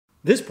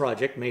This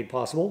project made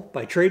possible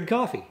by Trade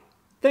Coffee.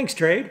 Thanks,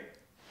 Trade.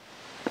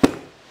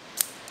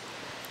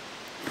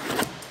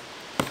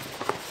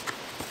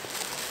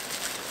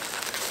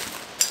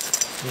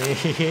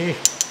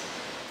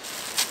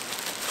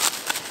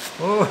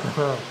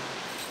 Oh.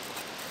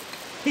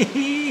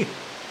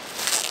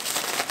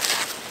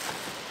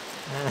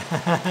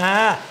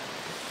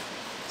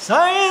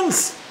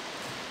 Science!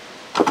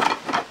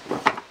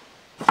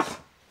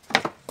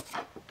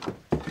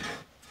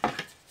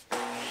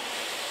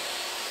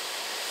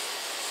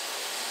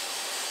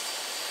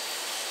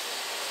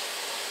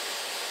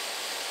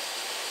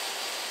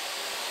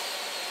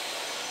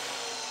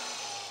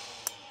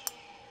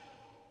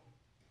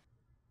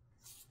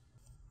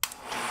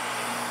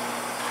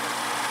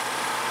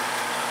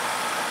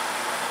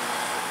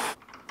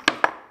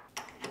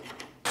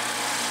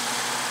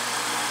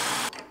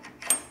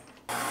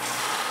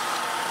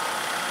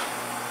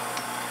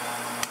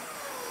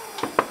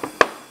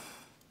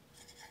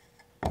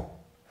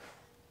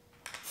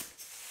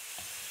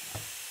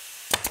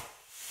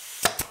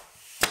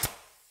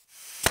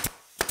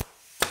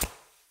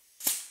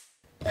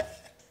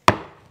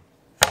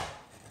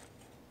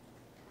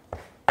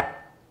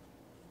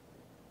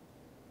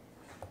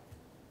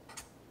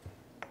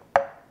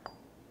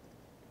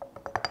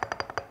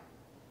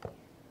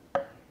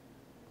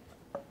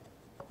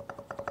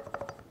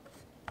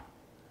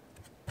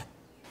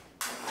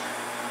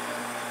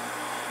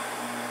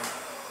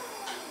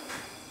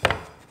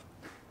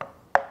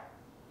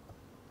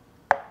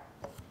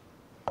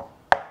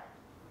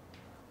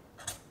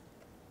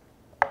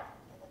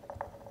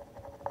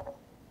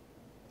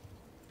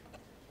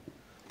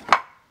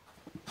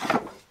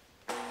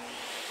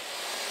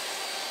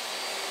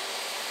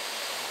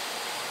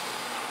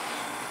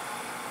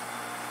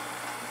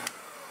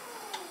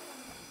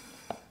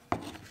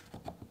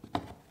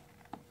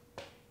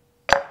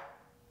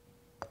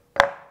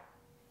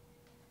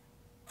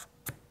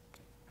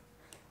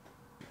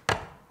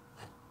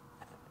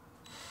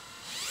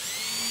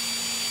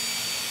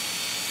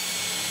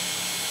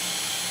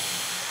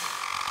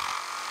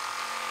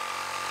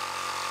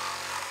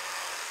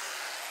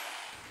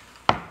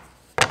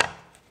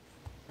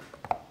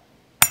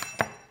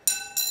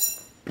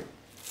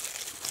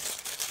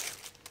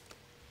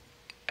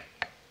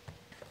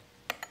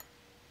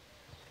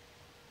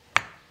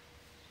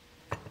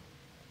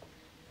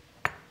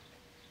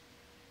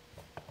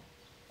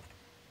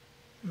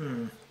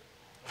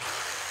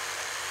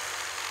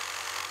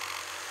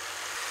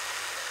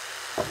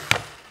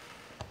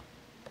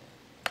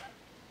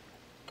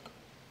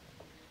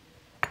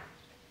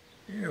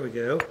 There we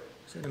go.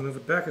 Just had to move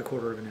it back a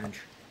quarter of an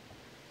inch.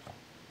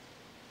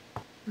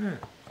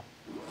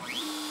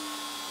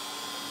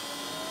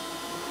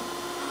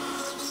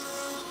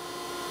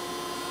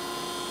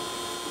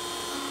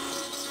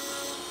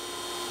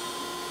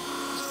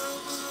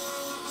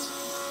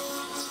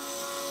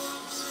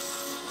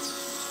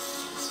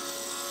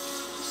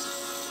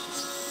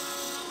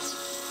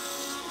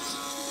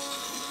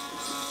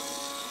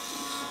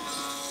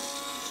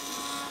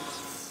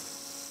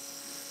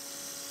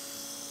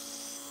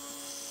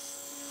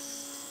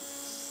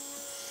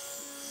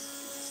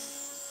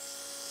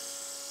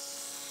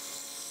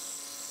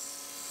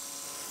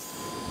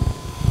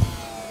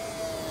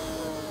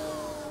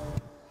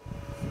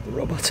 The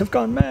robots have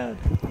gone mad.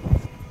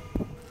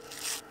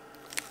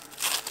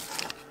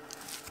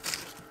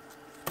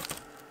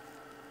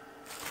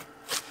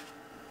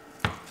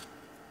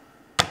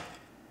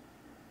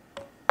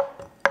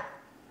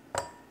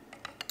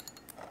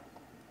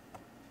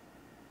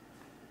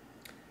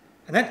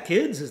 And that,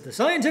 kids, is the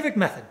scientific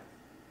method.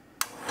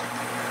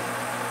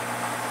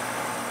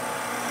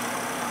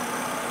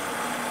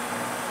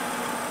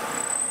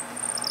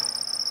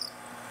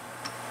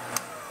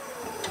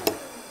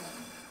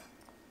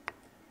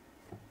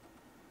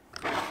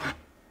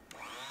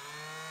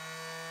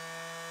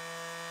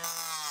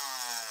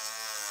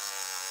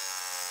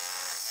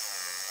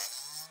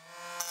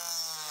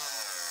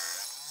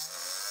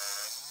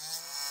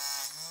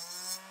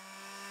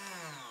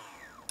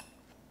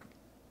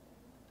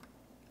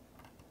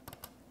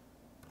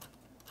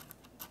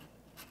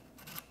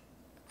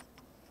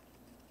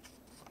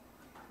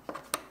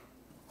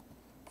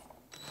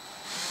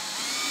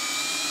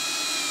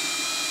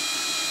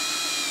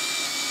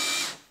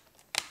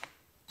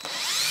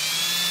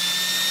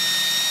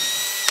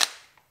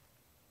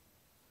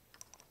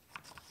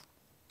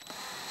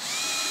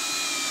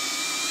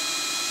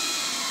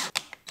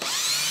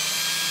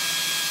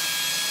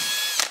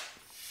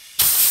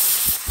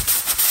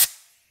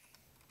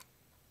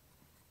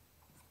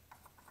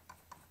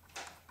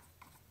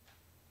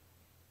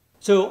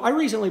 So I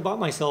recently bought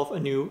myself a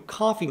new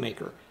coffee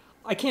maker.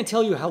 I can't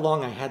tell you how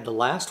long I had the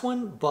last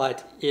one,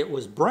 but it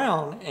was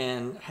brown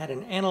and had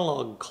an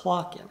analog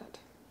clock in it.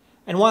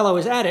 And while I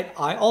was at it,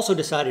 I also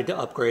decided to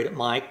upgrade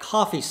my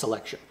coffee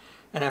selection.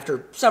 And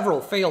after several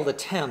failed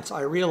attempts,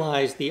 I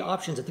realized the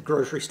options at the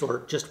grocery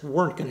store just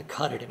weren't going to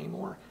cut it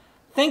anymore.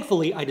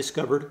 Thankfully, I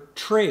discovered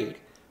Trade.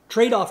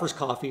 Trade offers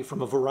coffee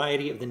from a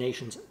variety of the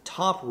nation's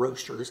top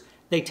roasters.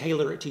 They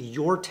tailor it to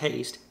your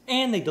taste,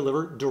 and they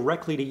deliver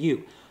directly to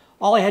you.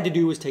 All I had to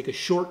do was take a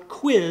short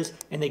quiz,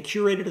 and they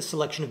curated a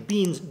selection of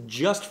beans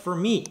just for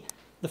me.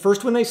 The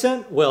first one they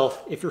sent,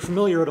 well, if you're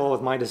familiar at all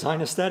with my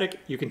design aesthetic,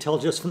 you can tell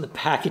just from the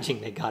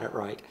packaging they got it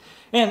right.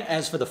 And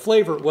as for the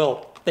flavor,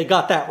 well, they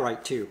got that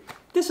right too.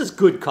 This is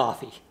good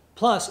coffee.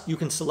 Plus, you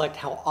can select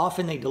how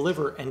often they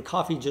deliver, and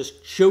coffee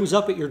just shows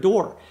up at your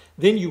door.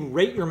 Then you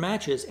rate your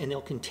matches, and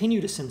they'll continue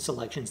to send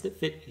selections that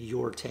fit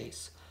your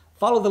tastes.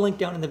 Follow the link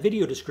down in the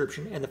video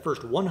description, and the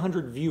first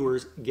 100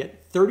 viewers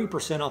get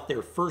 30% off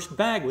their first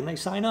bag when they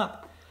sign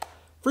up.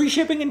 Free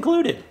shipping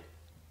included.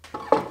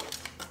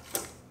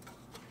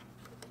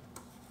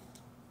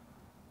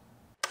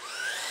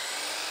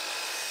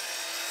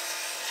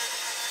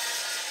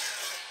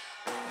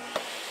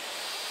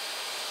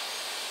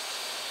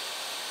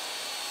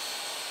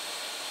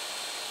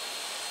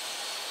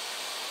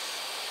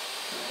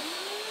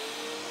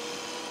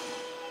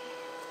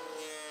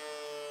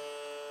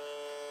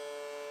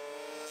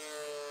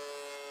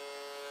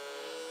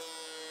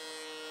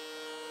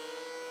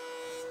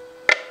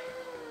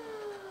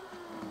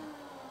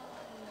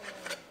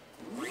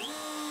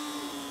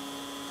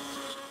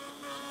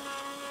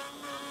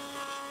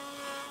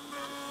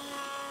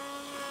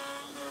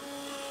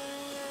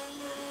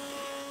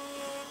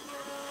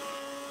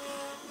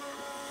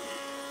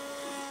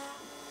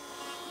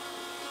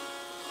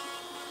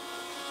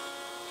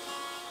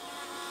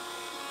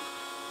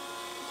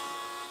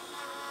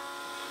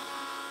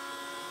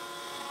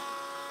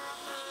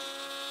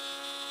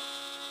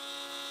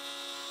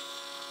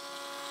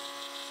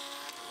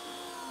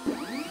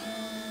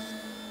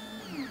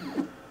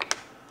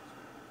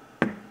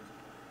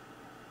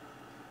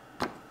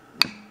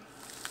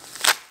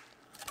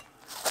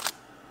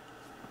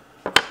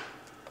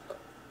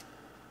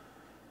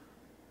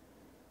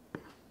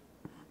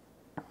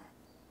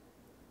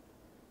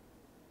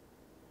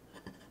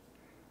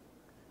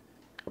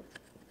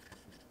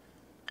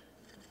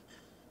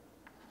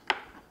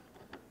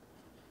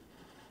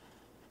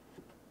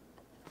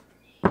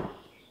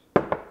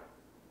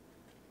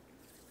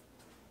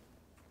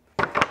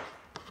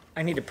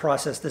 I need to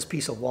process this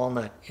piece of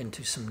walnut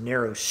into some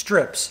narrow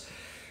strips,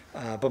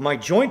 but my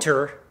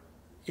jointer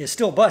is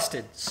still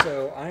busted,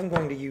 so I'm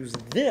going to use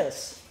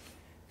this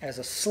as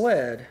a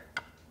sled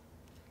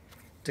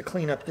to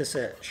clean up this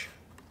edge.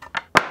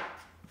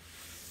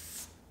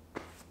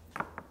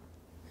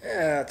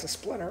 Yeah, it's a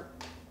splinter.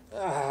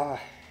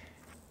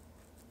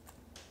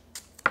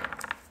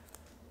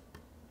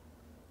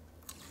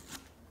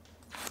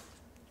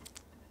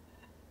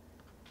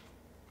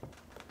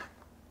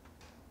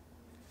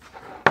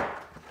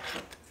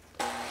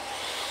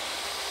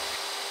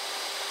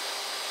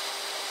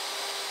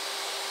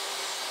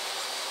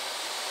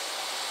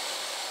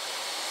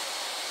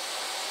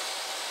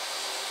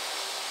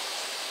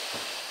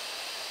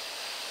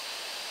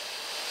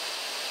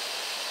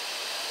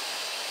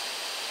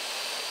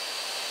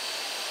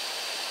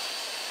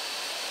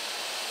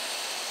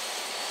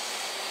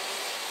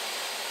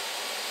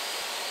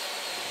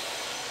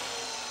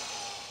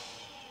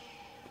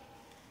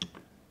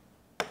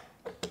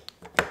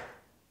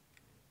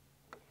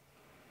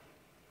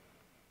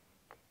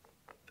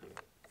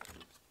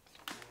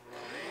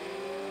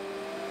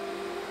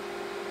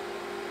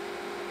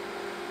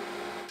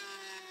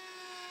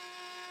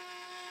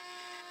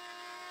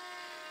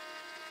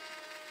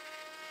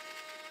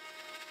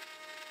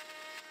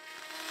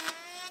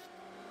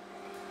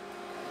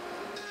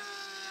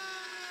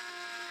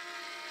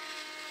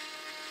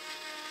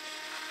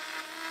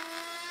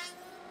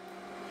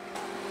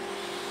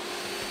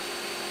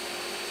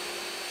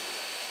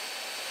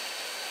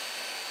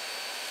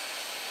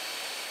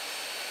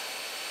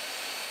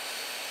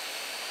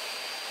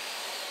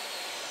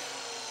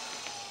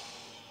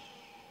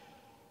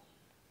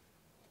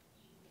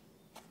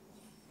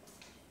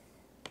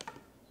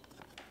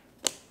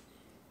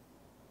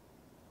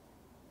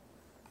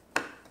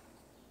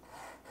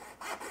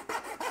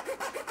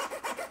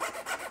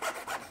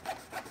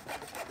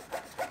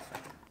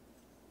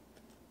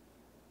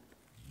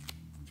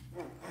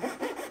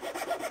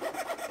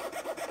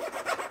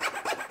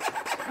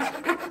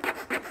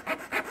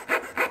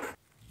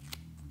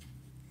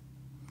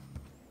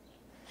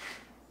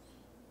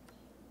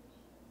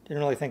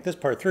 Didn't really think this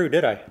part through,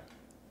 did I?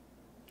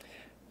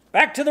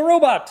 Back to the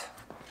robot!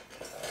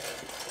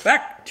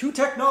 Back to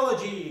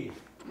technology!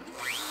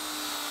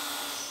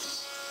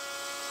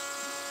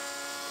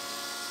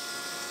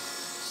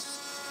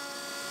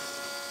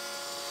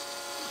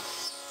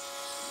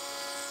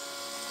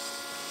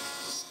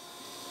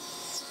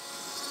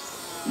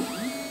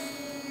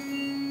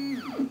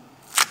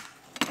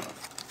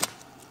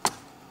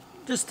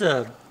 Just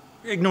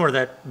ignore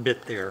that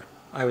bit there.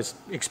 I was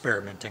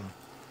experimenting.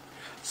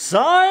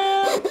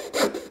 Science!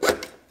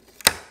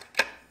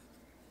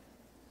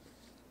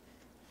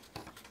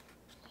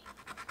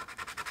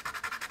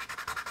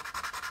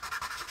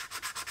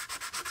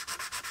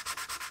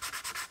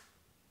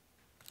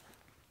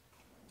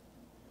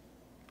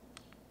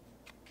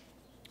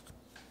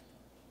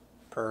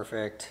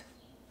 Perfect.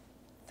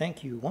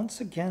 Thank you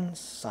once again,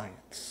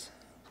 science.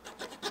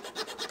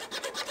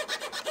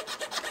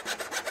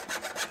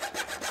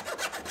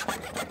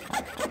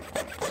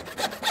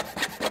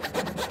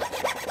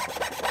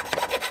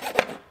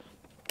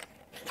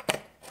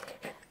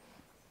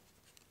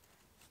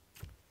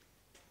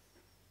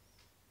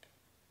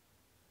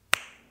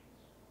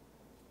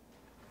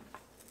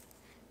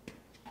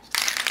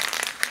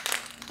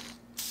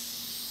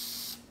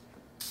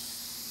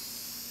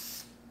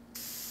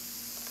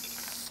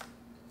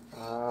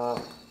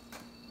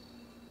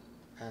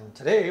 And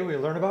today we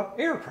learn about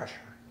air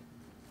pressure.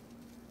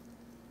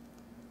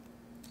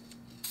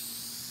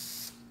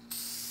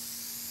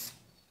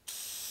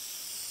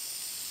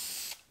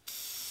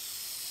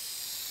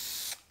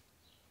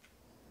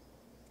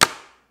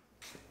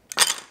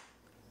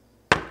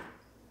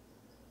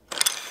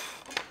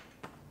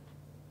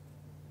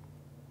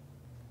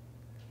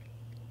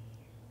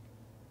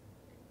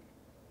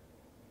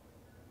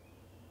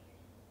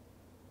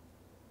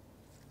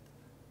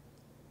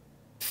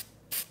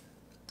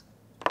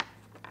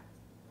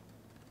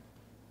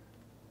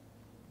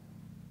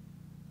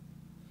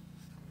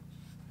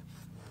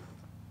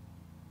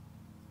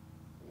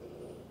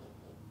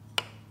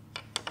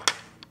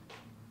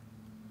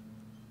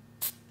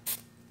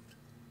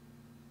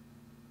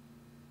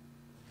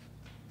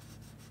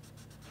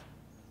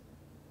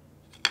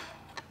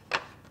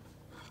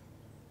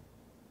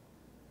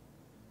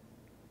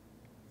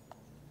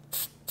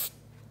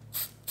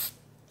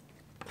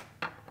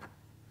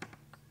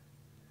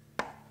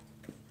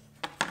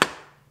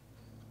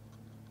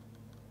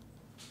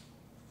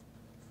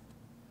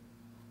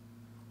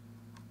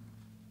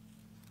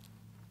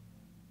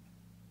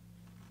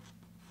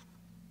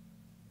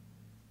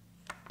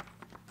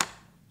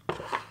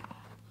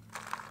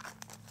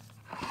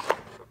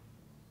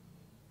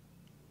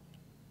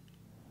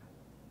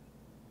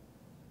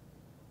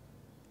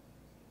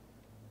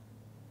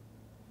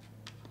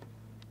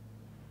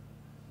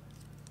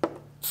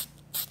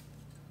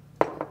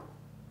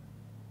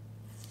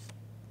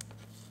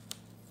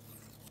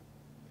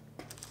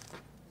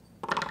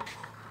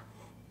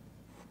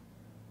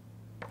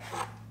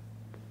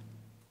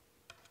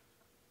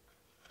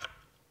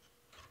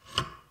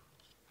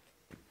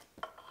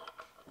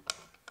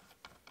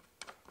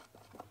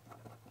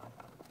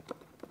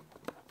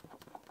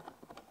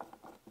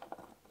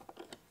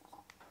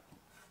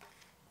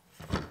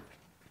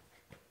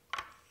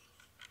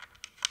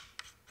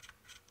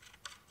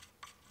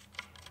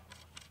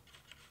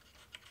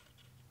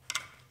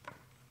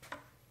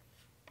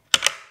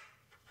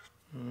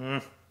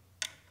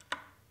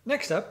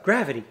 Next up,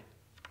 gravity.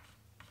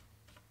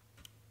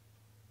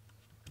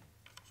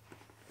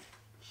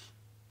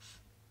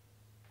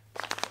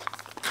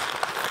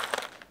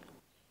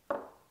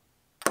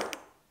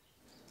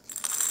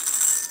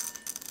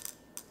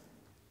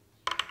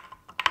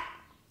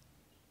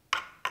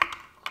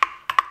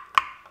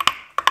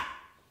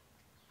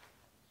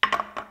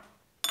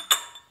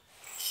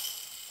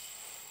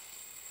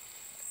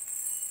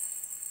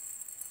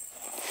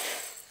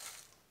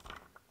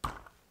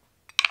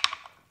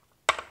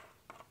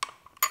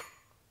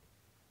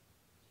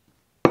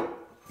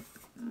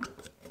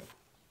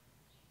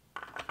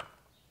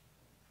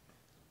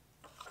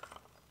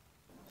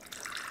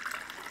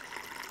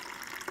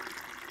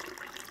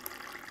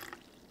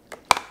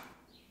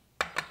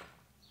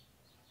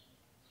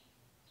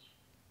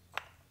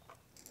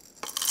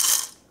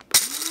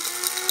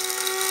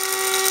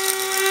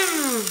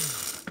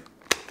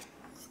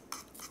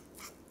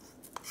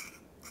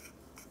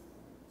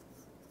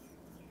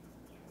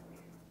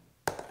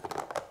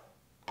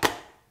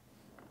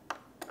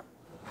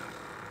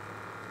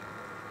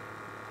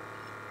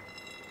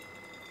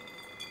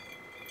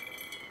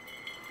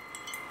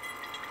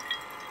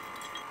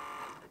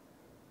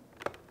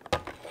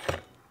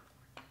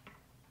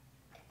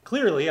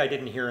 Clearly, I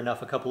didn't hear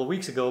enough a couple of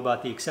weeks ago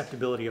about the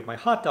acceptability of my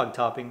hot dog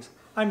toppings.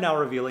 I'm now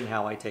revealing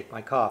how I take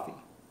my coffee.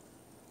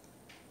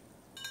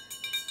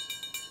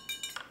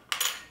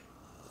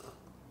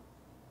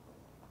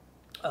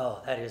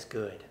 Oh, that is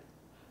good.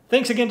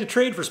 Thanks again to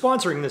Trade for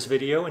sponsoring this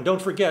video, and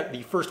don't forget,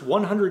 the first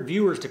 100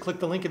 viewers to click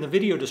the link in the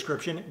video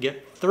description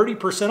get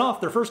 30% off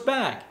their first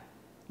bag.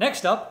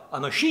 Next up, a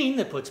machine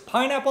that puts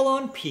pineapple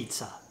on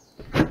pizza.